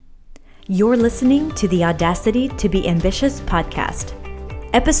You're listening to the Audacity to Be Ambitious podcast,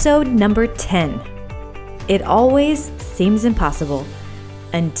 episode number 10. It always seems impossible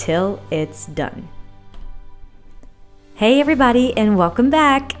until it's done. Hey everybody, and welcome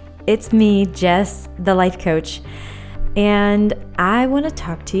back. It's me, Jess, the life coach, and I want to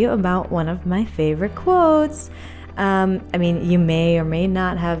talk to you about one of my favorite quotes. You may or may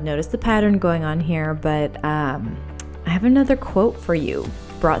not have noticed the pattern going on here, but I have another quote for you,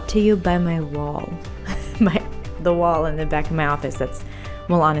 brought to you by my wall. The wall in the back of my office.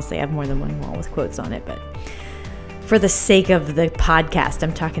 Honestly, I have more than one wall with quotes on it, but for the sake of the podcast,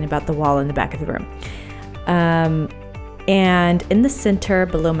 I'm talking about the wall in the back of the room. And in the center,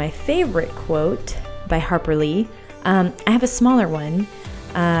 below my favorite quote by Harper Lee, I have a smaller one,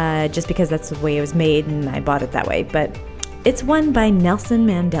 just because that's the way it was made and I bought it that way, but it's one by Nelson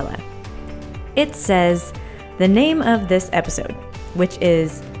Mandela. It says, the name of this episode, which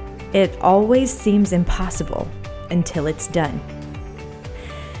is, It Always Seems Impossible Until It's Done.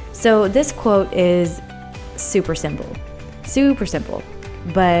 So this quote is super simple,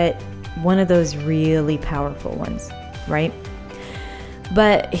 but one of those really powerful ones, right?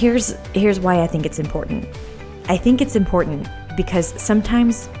 But here's why I think it's important. I think it's important because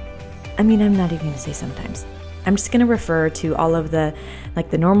sometimes, I'm not even going to say sometimes. I'm just going to refer to all of the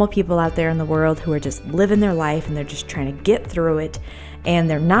normal people out there in the world who are just living their life and they're just trying to get through it and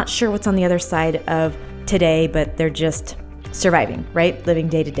they're not sure what's on the other side of today, but they're just surviving, right? Living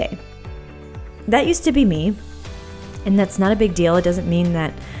day to day. That used to be me, and that's not a big deal. It doesn't mean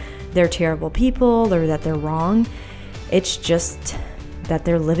that they're terrible people or that they're wrong. It's just that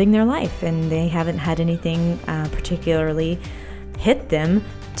they're living their life and they haven't had anything particularly hit them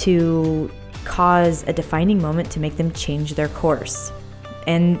to cause a defining moment to make them change their course.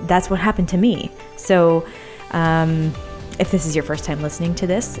 And that's what happened to me. So if this is your first time listening to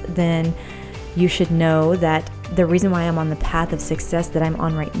this, then you should know that the reason why I'm on the path of success that I'm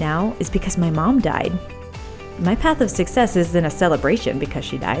on right now is because my mom died. My path of success isn't a celebration because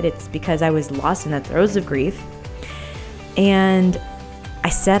she died. It's because I was lost in the throes of grief. And I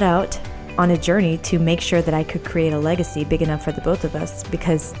set out on a journey to make sure that I could create a legacy big enough for the both of us,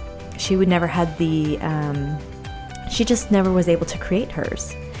 because she would never had she just never was able to create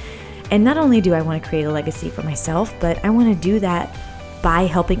hers. And not only do I want to create a legacy for myself, but I want to do that by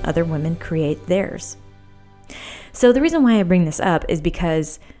helping other women create theirs. So the reason why I bring this up is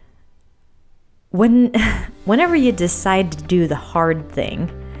because whenever you decide to do the hard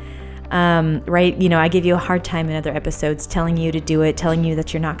thing, right? I give you a hard time in other episodes telling you to do it, telling you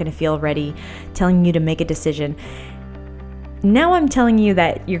that you're not going to feel ready, telling you to make a decision. Now I'm telling you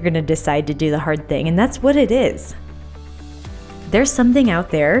that you're going to decide to do the hard thing, and that's what it is. There's something out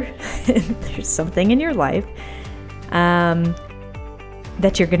there, there's something in your life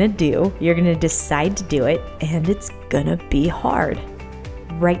that you're going to do. You're going to decide to do it, and it's going to be hard.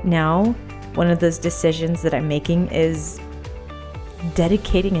 Right now, one of those decisions that I'm making is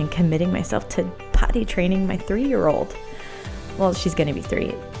dedicating and committing myself to potty training my 3-year-old. Well, she's going to be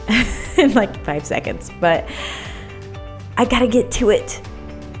 3 in like 5 seconds, but I got to get to it.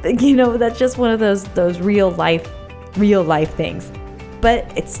 That's just one of those real life things.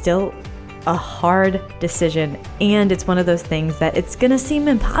 But it's still a hard decision, and it's one of those things that it's going to seem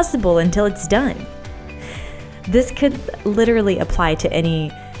impossible until it's done. This could literally apply to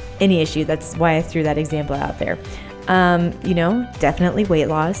any issue. That's why I threw that example out there. Definitely weight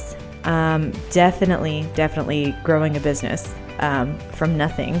loss, definitely growing a business from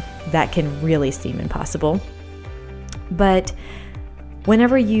nothing. That can really seem impossible. But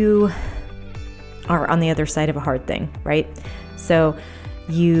whenever you are on the other side of a hard thing, right? So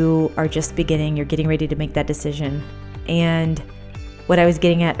you are just beginning, you're getting ready to make that decision. And what I was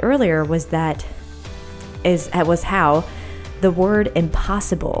getting at earlier was how the word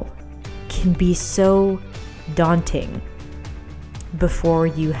impossible can be so daunting before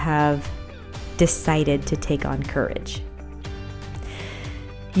you have decided to take on courage.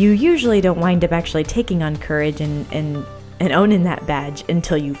 You usually don't wind up actually taking on courage and owning that badge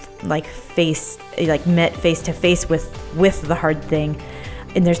until you've met face to face with the hard thing,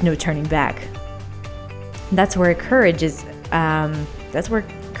 and there's no turning back. That's where courage is. That's where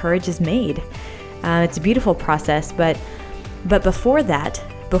courage is made. It's a beautiful process, but before that,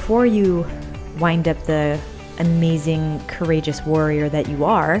 before you wind up the amazing, courageous warrior that you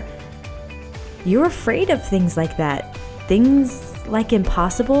are, you're afraid of things like that. Things like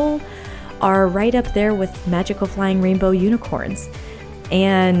impossible are right up there with magical flying rainbow unicorns.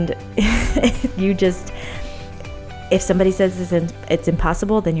 And if somebody says it's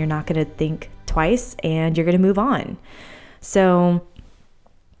impossible, then you're not going to think twice and you're going to move on. So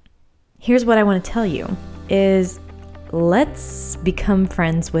here's what I want to tell you is let's become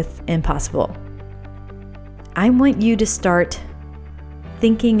friends with impossible. I want you to start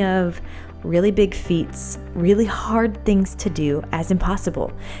thinking of really big feats, really hard things to do as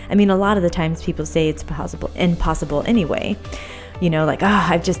impossible. I mean, a lot of the times people say it's impossible anyway. Like,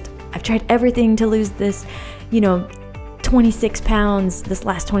 I've tried everything to lose this, 26 pounds, this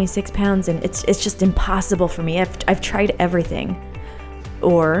last 26 pounds, and it's just impossible for me. I've tried everything.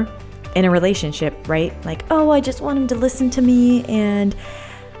 Or in a relationship, right? Like, I just want him to listen to me, and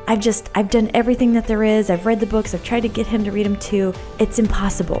I've done everything that there is. I've read the books. I've tried to get him to read them too. It's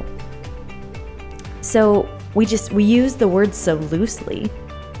impossible. So we use the word so loosely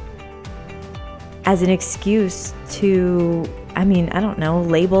as an excuse to,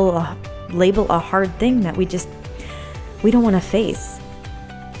 label a hard thing that we don't want to face.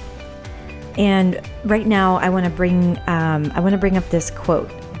 And right now I want to bring up this quote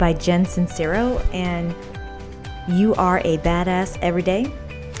by Jen Sincero, and you are a badass every day.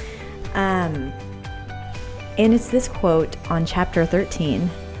 And it's this quote on chapter 13.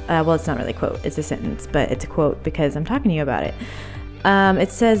 Well, it's not really a quote, it's a sentence, but it's a quote because I'm talking to you about it.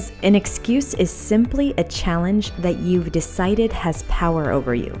 It says, an excuse is simply a challenge that you've decided has power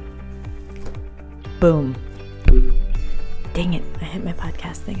over you. Boom. Dang it, I hit my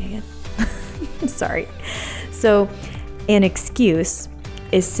podcast thing again. Sorry. So, an excuse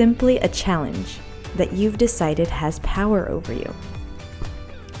is simply a challenge that you've decided has power over you.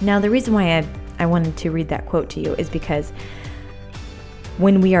 Now, the reason why I wanted to read that quote to you is because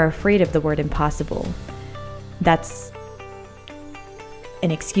when we are afraid of the word impossible, that's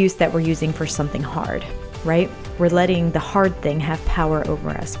an excuse that we're using for something hard, right? We're letting the hard thing have power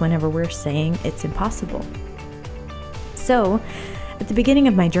over us whenever we're saying it's impossible. So, at the beginning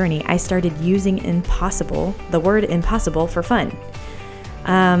of my journey, I started using the word impossible for fun.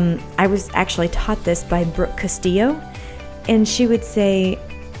 I was actually taught this by Brooke Castillo, and she would say,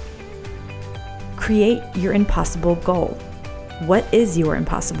 create your impossible goal. What is your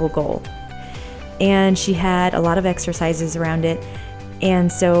impossible goal? And she had a lot of exercises around it.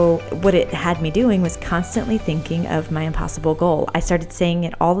 And so what it had me doing was constantly thinking of my impossible goal. I started saying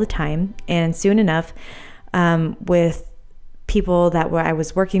it all the time, and soon enough, with people that I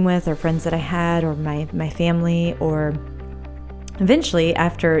was working with, or friends that I had, or my family, or eventually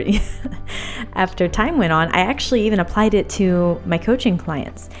after time went on, I actually even applied it to my coaching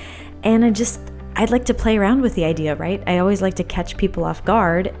clients. And I'd like to play around with the idea, right? I always like to catch people off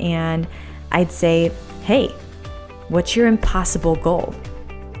guard, and I'd say, hey, what's your impossible goal?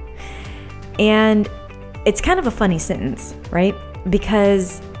 And it's kind of a funny sentence, right?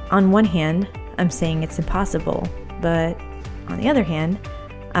 Because on one hand, I'm saying it's impossible, but on the other hand,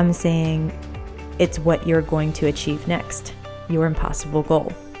 I'm saying it's what you're going to achieve next, your impossible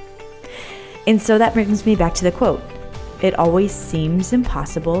goal. And so that brings me back to the quote. It always seems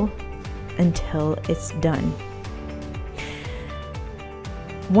impossible until it's done.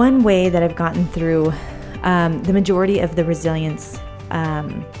 One way that I've gotten through the majority of the resilience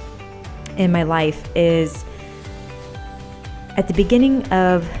in my life is at the beginning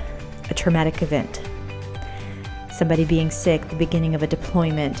of a traumatic event. Somebody being sick, the beginning of a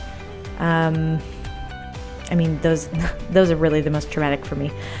deployment. Those are really the most traumatic for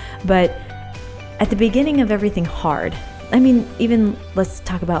me. But at the beginning of everything hard, even let's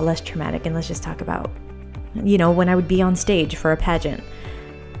talk about less traumatic, and let's just talk about, when I would be on stage for a pageant.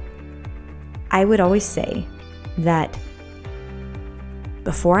 I would always say that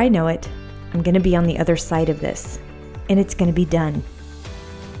before I know it, I'm going to be on the other side of this, and it's going to be done.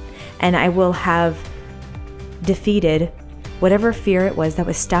 And I will have defeated whatever fear it was that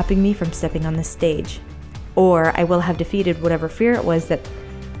was stopping me from stepping on the stage. Or I will have defeated whatever fear it was that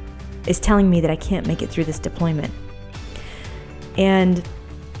is telling me that I can't make it through this deployment. And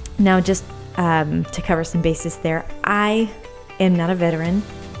now just to cover some bases there, I am not a veteran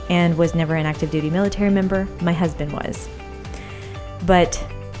and was never an active duty military member. My husband was. But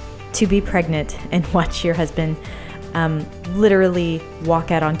to be pregnant and watch your husband literally walk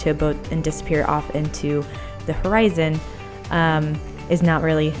out onto a boat and disappear off into the horizon is not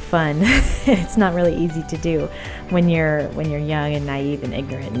really fun. It's not really easy to do when you're young and naive and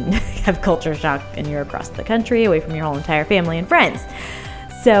ignorant and have culture shock and you're across the country away from your whole entire family and friends.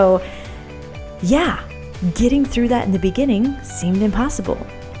 So yeah, getting through that in the beginning seemed impossible,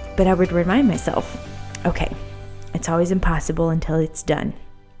 but I would remind myself, okay, it's always impossible until it's done.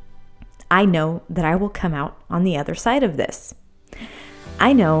 I know that I will come out on the other side of this.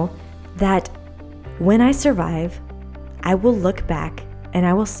 I know that when I survive, I will look back and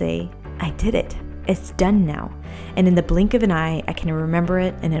I will say, I did it. It's done now. And in the blink of an eye, I can remember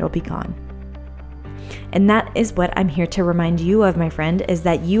it and it'll be gone. And that is what I'm here to remind you of, my friend, is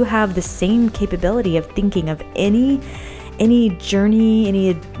that you have the same capability of thinking of any journey, any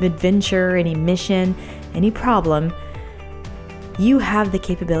adventure, any mission, any problem. You have the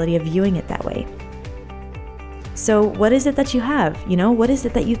capability of viewing it that way. So what is it that you have? What is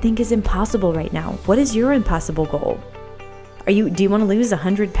it that you think is impossible right now? What is your impossible goal? Do you want to lose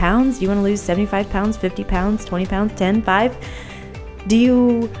 100 pounds? Do you want to lose 75 pounds, 50 pounds, 20 pounds, 10, 5? Do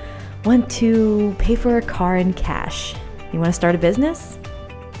you want to pay for a car in cash? You want to start a business?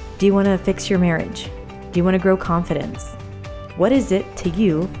 Do you want to fix your marriage? Do you want to grow confidence? What is it to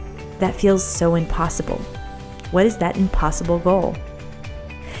you that feels so impossible? What is that impossible goal?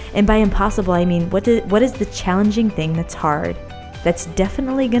 And by impossible, I mean, what is the challenging thing that's hard, that's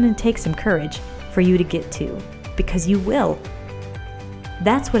definitely going to take some courage for you to get to? Because you will.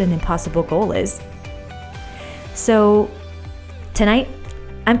 That's what an impossible goal is. So tonight,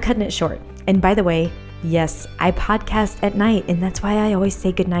 I'm cutting it short. And by the way, yes, I podcast at night, and that's why I always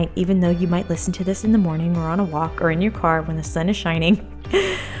say goodnight, even though you might listen to this in the morning or on a walk or in your car when the sun is shining.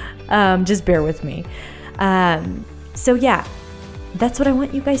 Just bear with me. So yeah, that's what I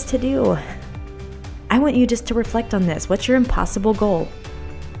want you guys to do. I want you just to reflect on this. What's your impossible goal?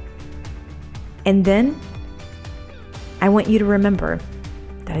 And then I want you to remember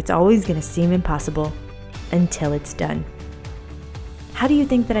that it's always going to seem impossible until it's done. How do you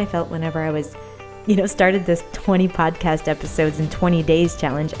think that I felt whenever I was, started this 20 podcast episodes in 20 days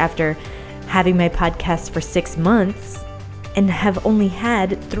challenge after having my podcast for 6 months and have only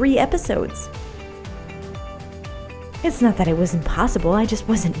had 3 episodes? It's not that it was impossible, I just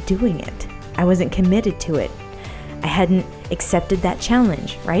wasn't doing it. I wasn't committed to it. I hadn't accepted that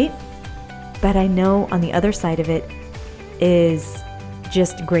challenge, right? But I know on the other side of it is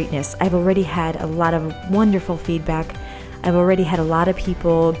just greatness. I've already had a lot of wonderful feedback. I've already had a lot of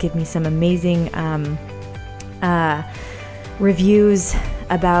people give me some amazing reviews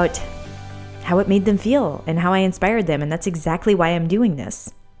about how it made them feel and how I inspired them. And that's exactly why I'm doing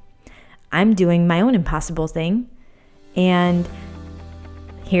this. I'm doing my own impossible thing. And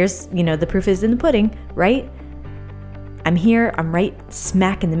here's, the proof is in the pudding, right? I'm here. I'm right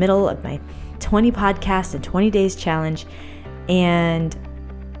smack in the middle of my 20 podcasts and 20 days challenge. And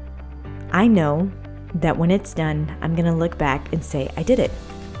I know that when it's done, I'm going to look back and say, I did it.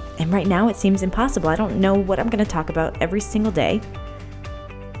 And right now it seems impossible. I don't know what I'm going to talk about every single day,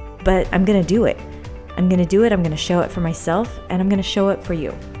 but I'm going to do it. I'm going to do it. I'm going to show it for myself, and I'm going to show it for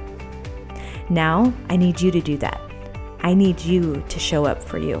you. Now I need you to do that. I need you to show up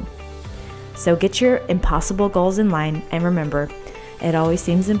for you. So get your impossible goals in line, and remember, it always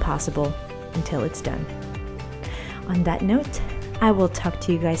seems impossible until it's done. On that note, I will talk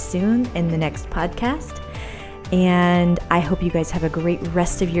to you guys soon in the next podcast, and I hope you guys have a great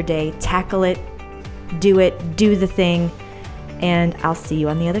rest of your day. Tackle it, do the thing, and I'll see you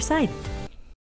on the other side.